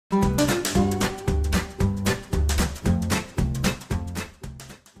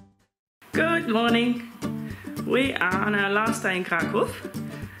Good morning. We are on our last day in Krakow.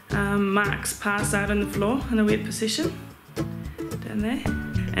 Mark's passed out on the floor in a weird position down there.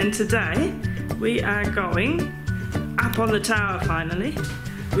 And today we are going up on the tower finally.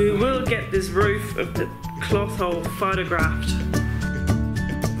 We will get this roof of the cloth hole photographed.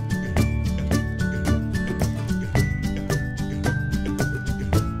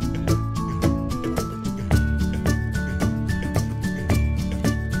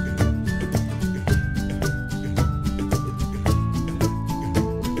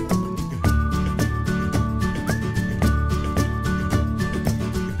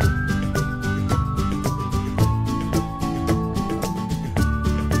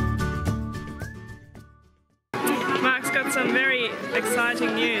 Some very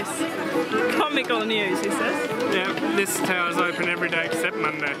exciting news. Comical news, he says. Yeah, this tower is open every day except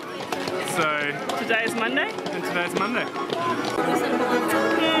Monday. So today is Monday? And today's Monday.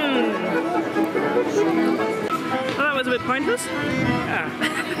 Well, that was a bit pointless. Yeah.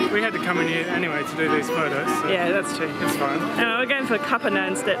 We had to come in here anyway to do these photos. So yeah, that's true. It's fine. We're going for a cuppa now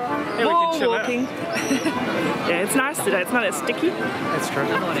instead. Yeah, we can chill walking. Yeah, it's nice today. It's not as sticky. That's true.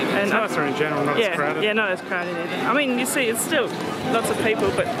 And it's nicer in general, not as crowded. Yeah, not as crowded either. I mean, you see, it's still lots of people,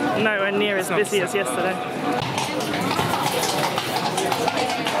 but nowhere near as busy as yesterday.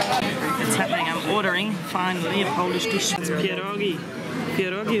 It's happening. I'm ordering finally a Polish dish. It's pierogi.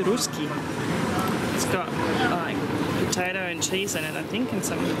 Pierogi ruski. It's got like potato and cheese in it, I think, and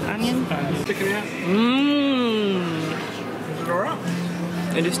some onion. Stick it out. Mmm. Is it alright?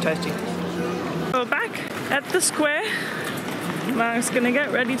 It is tasty. We're back at the square. Mark's going to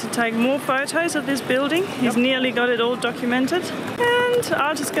get ready to take more photos of this building. He's nearly got it all documented. And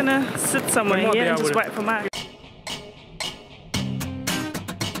I'm just going to sit somewhere here and just wait for Mark.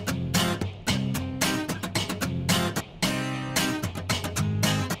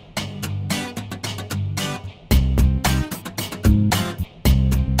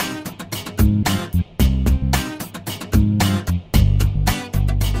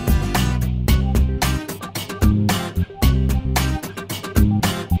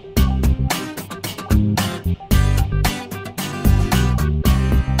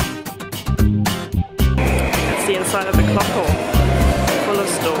 The inside of the clock hall, full of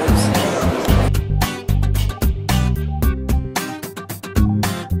stalls.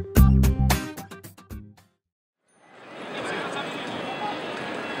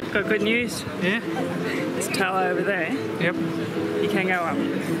 Got good news. Yeah. This tower over there. Yep. You can go up.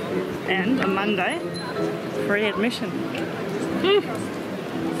 And on Monday, free admission.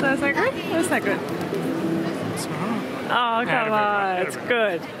 So is that good? Or is that good? Oh, come on, it's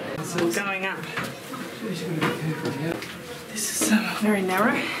good. So going up. This is very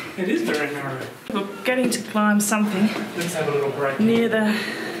narrow. It is very narrow. We're getting to climb something. Let's have a little break. Near the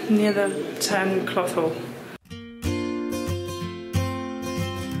tan cloth hall.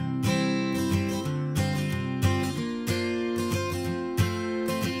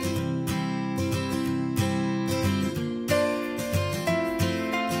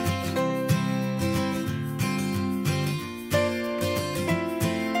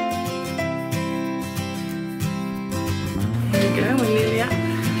 We're nearly up.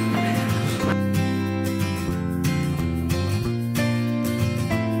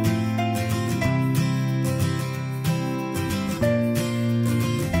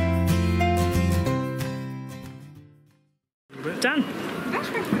 Done.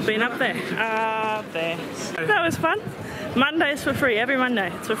 Been up there. Up there. That was fun. Monday's for free. Every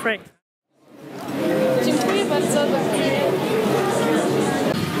Monday it's for free.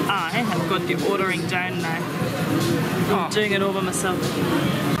 I have got the ordering down now. I'm doing it all by myself.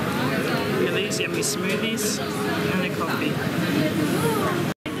 Look at these yummy smoothies and a coffee.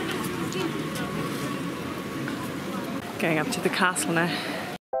 Going up to the castle now.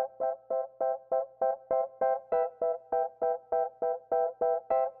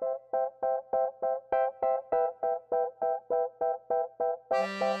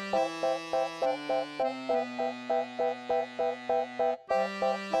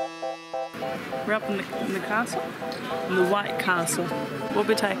 We're up in the castle, in the White Castle. We'll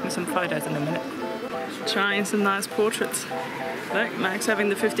be taking some photos in a minute. Trying some nice portraits. Look, Mark's having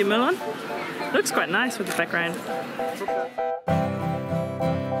the 50mm on. Looks quite nice with the background.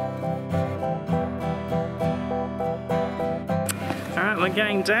 Alright, we're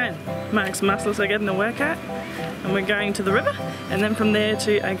going down. Mark's muscles are getting a workout. And we're going to the river, and then from there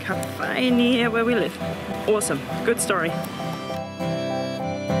to a cafe near where we live. Awesome. Good story.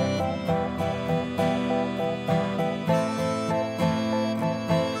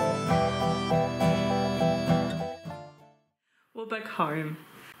 We're back home.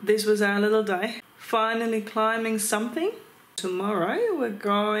 This was our little day. Finally climbing something. Tomorrow we're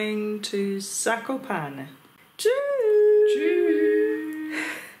going to Zakopane. Tschüss! Tschüss!